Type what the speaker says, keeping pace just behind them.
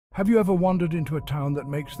Have you ever wandered into a town that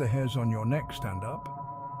makes the hairs on your neck stand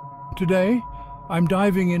up? Today, I'm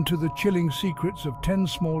diving into the chilling secrets of 10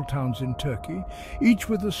 small towns in Turkey, each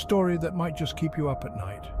with a story that might just keep you up at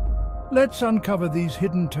night. Let's uncover these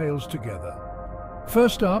hidden tales together.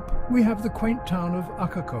 First up, we have the quaint town of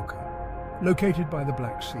Akakoka, located by the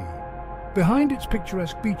Black Sea. Behind its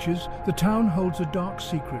picturesque beaches, the town holds a dark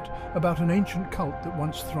secret about an ancient cult that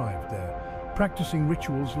once thrived there, practicing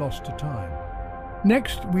rituals lost to time.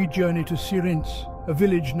 Next, we journey to Sirince, a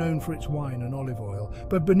village known for its wine and olive oil,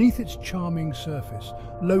 but beneath its charming surface,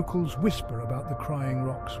 locals whisper about the crying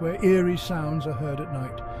rocks, where eerie sounds are heard at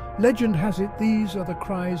night. Legend has it these are the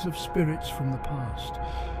cries of spirits from the past.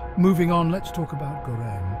 Moving on, let's talk about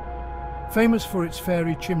Gorem. Famous for its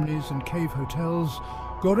fairy chimneys and cave hotels,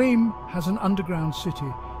 Gorem has an underground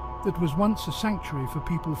city that was once a sanctuary for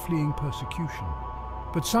people fleeing persecution.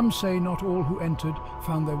 But some say not all who entered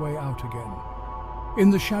found their way out again. In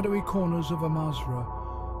the shadowy corners of Amasra,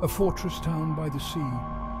 a fortress town by the sea,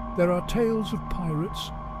 there are tales of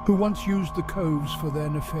pirates who once used the coves for their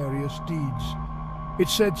nefarious deeds.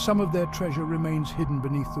 It's said some of their treasure remains hidden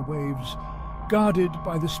beneath the waves, guarded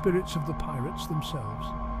by the spirits of the pirates themselves.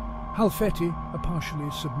 Halfeti, a partially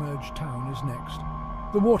submerged town, is next.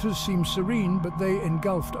 The waters seem serene, but they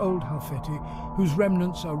engulfed old Halfeti, whose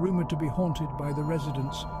remnants are rumored to be haunted by the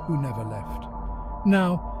residents who never left.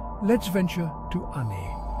 Now, let's venture to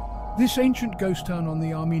Ani. This ancient ghost town on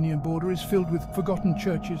the Armenian border is filled with forgotten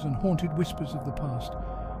churches and haunted whispers of the past.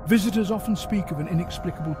 Visitors often speak of an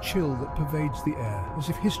inexplicable chill that pervades the air, as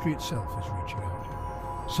if history itself is reaching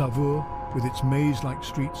out. Savur, with its maze-like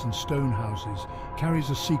streets and stone houses,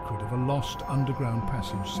 carries a secret of a lost underground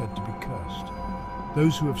passage said to be cursed.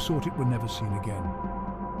 Those who have sought it were never seen again.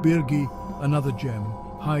 Birgi, another gem,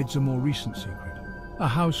 hides a more recent secret. A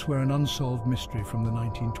house where an unsolved mystery from the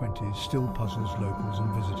 1920s still puzzles locals and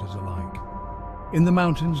visitors alike. In the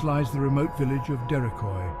mountains lies the remote village of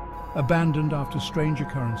Derikoy, abandoned after strange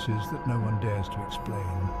occurrences that no one dares to explain.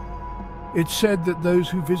 It's said that those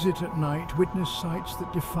who visit at night witness sights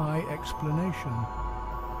that defy explanation.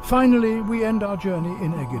 Finally, we end our journey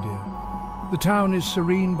in Egedir. The town is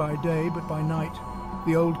serene by day, but by night,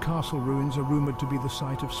 the old castle ruins are rumored to be the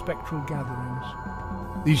site of spectral gatherings.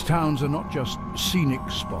 These towns are not just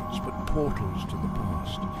scenic spots, but portals to the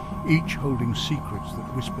past, each holding secrets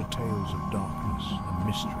that whisper tales of darkness and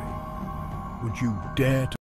mystery. Would you dare to